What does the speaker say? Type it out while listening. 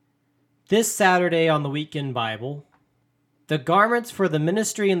This Saturday on the Weekend Bible, the garments for the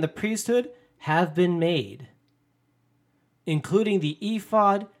ministry and the priesthood have been made, including the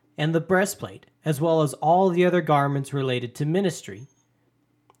ephod and the breastplate, as well as all the other garments related to ministry,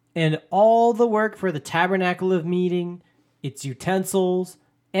 and all the work for the tabernacle of meeting, its utensils,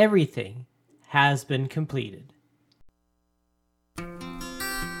 everything has been completed.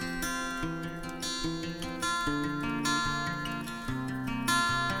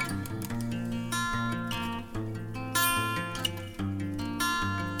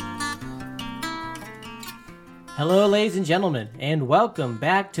 Hello, ladies and gentlemen, and welcome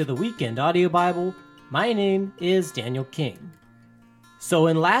back to the Weekend Audio Bible. My name is Daniel King. So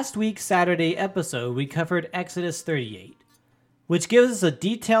in last week's Saturday episode, we covered Exodus 38, which gives us a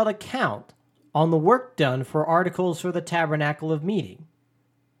detailed account on the work done for articles for the Tabernacle of Meeting,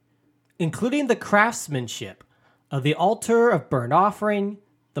 including the craftsmanship of the altar of burnt offering,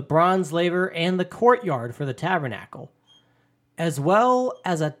 the bronze laver, and the courtyard for the tabernacle, as well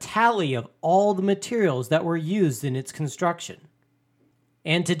as a tally of all the materials that were used in its construction.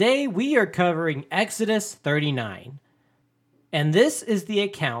 And today we are covering Exodus 39. And this is the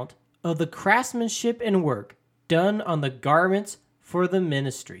account of the craftsmanship and work done on the garments for the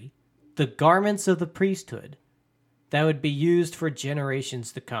ministry, the garments of the priesthood, that would be used for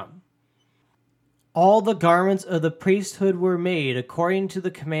generations to come. All the garments of the priesthood were made according to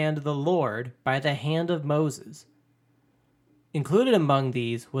the command of the Lord by the hand of Moses. Included among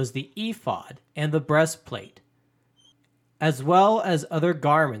these was the ephod and the breastplate, as well as other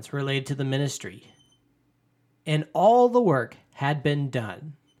garments related to the ministry. And all the work had been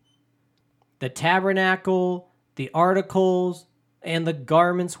done. The tabernacle, the articles, and the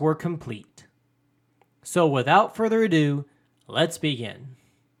garments were complete. So without further ado, let's begin.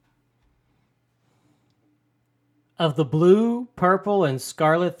 Of the blue, purple, and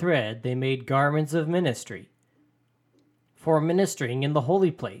scarlet thread they made garments of ministry, for ministering in the holy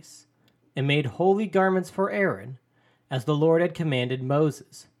place, and made holy garments for Aaron, as the Lord had commanded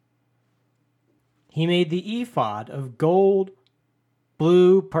Moses. He made the ephod of gold,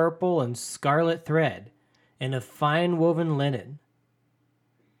 blue, purple, and scarlet thread, and of fine woven linen.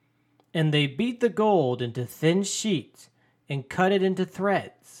 And they beat the gold into thin sheets, and cut it into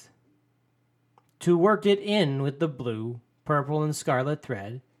threads, to work it in with the blue, purple, and scarlet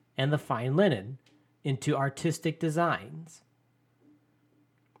thread, and the fine linen, into artistic designs.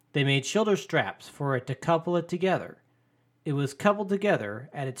 They made shoulder straps for it to couple it together. It was coupled together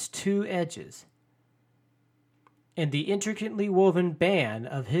at its two edges. And the intricately woven band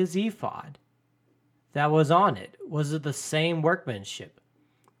of his ephod that was on it was of the same workmanship,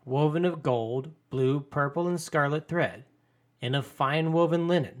 woven of gold, blue, purple, and scarlet thread, and of fine woven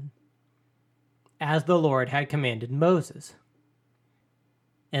linen, as the Lord had commanded Moses.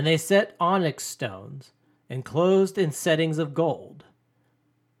 And they set onyx stones, enclosed in settings of gold.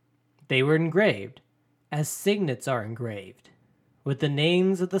 They were engraved, as signets are engraved, with the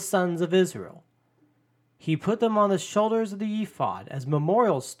names of the sons of Israel. He put them on the shoulders of the ephod as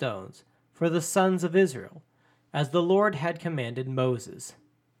memorial stones for the sons of Israel, as the Lord had commanded Moses.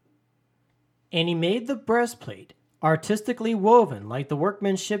 And he made the breastplate artistically woven like the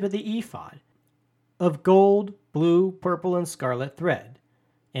workmanship of the ephod, of gold, blue, purple, and scarlet thread,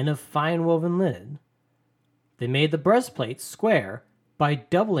 and of fine woven linen. They made the breastplate square by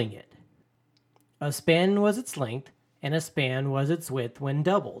doubling it. A span was its length, and a span was its width when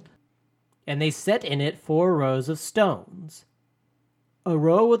doubled. And they set in it 4 rows of stones. A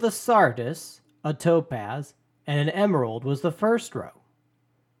row with a sardius, a topaz, and an emerald was the first row.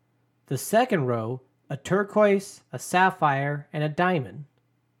 The second row, a turquoise, a sapphire, and a diamond.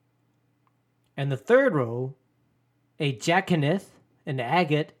 And the third row, a jacinth, an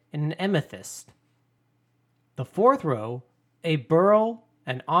agate, and an amethyst. The fourth row, a beryl,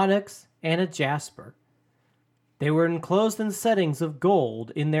 an onyx, and a jasper. They were enclosed in settings of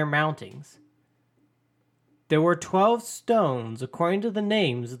gold in their mountings. There were 12 stones according to the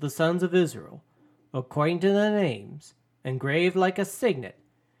names of the sons of Israel, according to the names, engraved like a signet,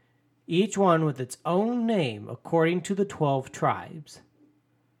 each one with its own name according to the 12 tribes.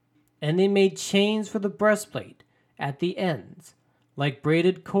 And they made chains for the breastplate at the ends, like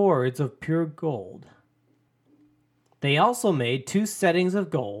braided cords of pure gold. They also made 2 settings of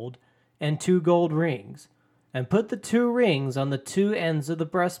gold and 2 gold rings, and put the 2 rings on the 2 ends of the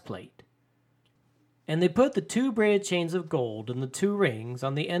breastplate. And they put the 2 braided chains of gold and the 2 rings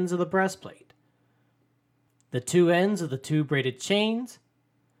on the ends of the breastplate. The 2 ends of the 2 braided chains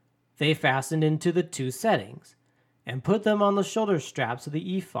they fastened into the 2 settings, and put them on the shoulder straps of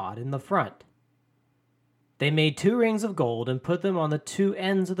the ephod in the front. They made 2 rings of gold and put them on the 2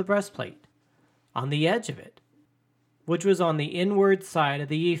 ends of the breastplate, on the edge of it, which was on the inward side of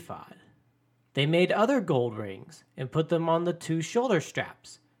the ephod. They made other gold rings and put them on the 2 shoulder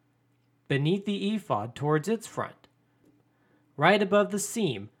straps, beneath the ephod towards its front, right above the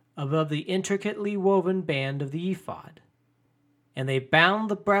seam, above the intricately woven band of the ephod. And they bound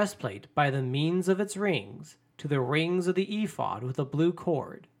the breastplate by the means of its rings to the rings of the ephod with a blue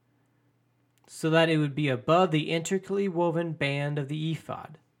cord, so that it would be above the intricately woven band of the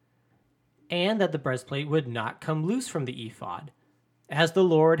ephod, and that the breastplate would not come loose from the ephod, as the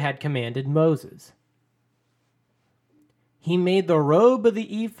Lord had commanded Moses. He made the robe of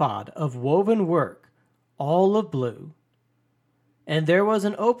the ephod of woven work, all of blue, and there was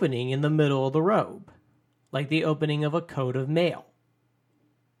an opening in the middle of the robe, like the opening of a coat of mail,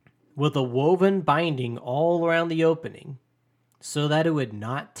 with a woven binding all around the opening, so that it would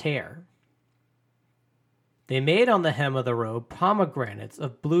not tear. They made on the hem of the robe pomegranates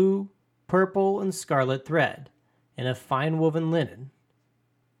of blue, purple, and scarlet thread, and of fine woven linen.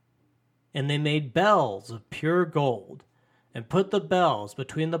 And they made bells of pure gold, and put the bells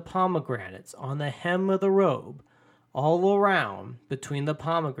between the pomegranates on the hem of the robe, all around between the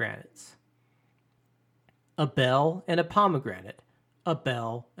pomegranates. A bell and a pomegranate, a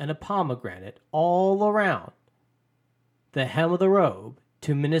bell and a pomegranate, all around the hem of the robe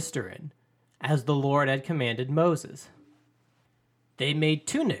to minister in, as the Lord had commanded Moses. They made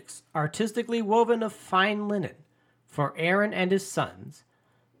tunics artistically woven of fine linen for Aaron and his sons,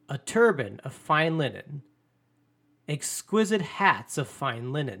 a turban of fine linen, exquisite hats of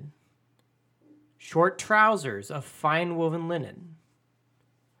fine linen, short trousers of fine woven linen,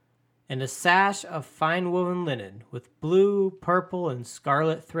 and a sash of fine woven linen with blue, purple, and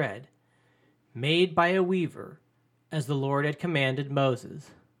scarlet thread, made by a weaver, as the Lord had commanded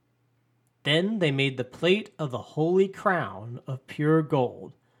Moses. Then they made the plate of the holy crown of pure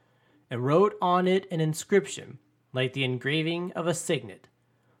gold, and wrote on it an inscription like the engraving of a signet,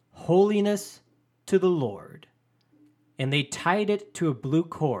 Holiness to the Lord. And they tied it to a blue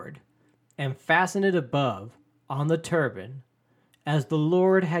cord, and fastened it above on the turban, as the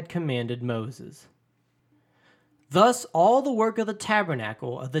Lord had commanded Moses. Thus all the work of the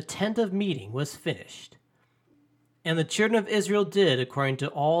tabernacle of the tent of meeting was finished. And the children of Israel did according to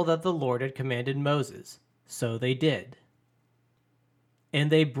all that the Lord had commanded Moses. So they did. And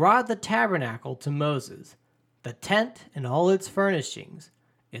they brought the tabernacle to Moses, the tent and all its furnishings,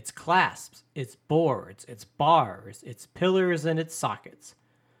 its clasps, its boards, its bars, its pillars, and its sockets,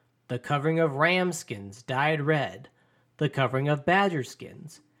 the covering of ram skins dyed red, the covering of badger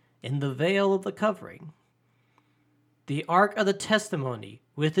skins, and the veil of the covering, the ark of the testimony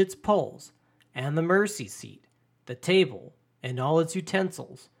with its poles, and the mercy seat, the table, and all its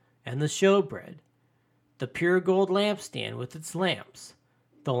utensils, and the showbread, the pure gold lampstand with its lamps,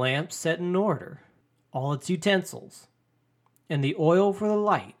 the lamps set in order, all its utensils, and the oil for the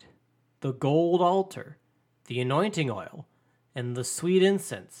light, the gold altar, the anointing oil, and the sweet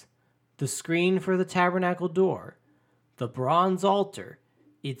incense, the screen for the tabernacle door, the bronze altar,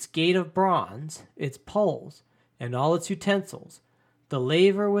 its gate of bronze, its poles, and all its utensils, the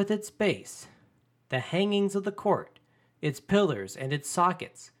laver with its base, the hangings of the court, its pillars and its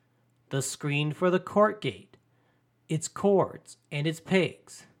sockets, the screen for the court gate, its cords and its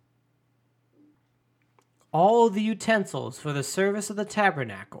pegs. All the utensils for the service of the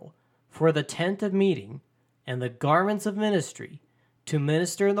tabernacle, for the tent of meeting, and the garments of ministry, to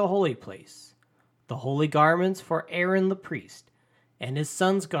minister in the holy place, the holy garments for Aaron the priest, and his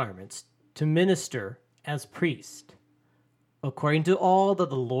sons' garments, to minister as priest, according to all that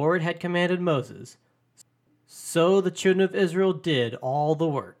the Lord had commanded Moses. So the children of Israel did all the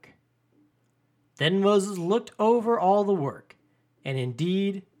work. Then Moses looked over all the work, and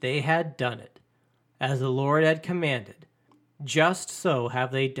indeed they had done it, as the Lord had commanded. Just so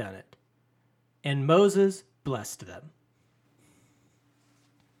have they done it. And Moses blessed them.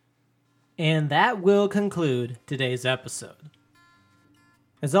 And that will conclude today's episode.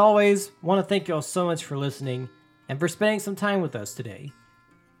 As always, I want to thank you all so much for listening and for spending some time with us today.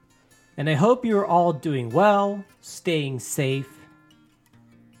 And I hope you are all doing well, staying safe.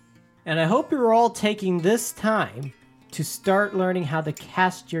 And I hope you're all taking this time to start learning how to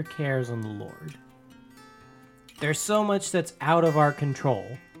cast your cares on the Lord. There's so much that's out of our control,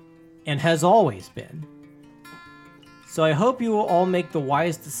 and has always been. So I hope you will all make the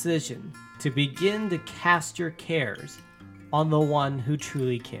wise decision to begin to cast your cares on the one who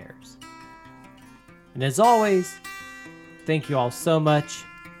truly cares. And as always, thank you all so much,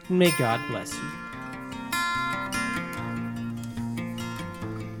 and may God bless you.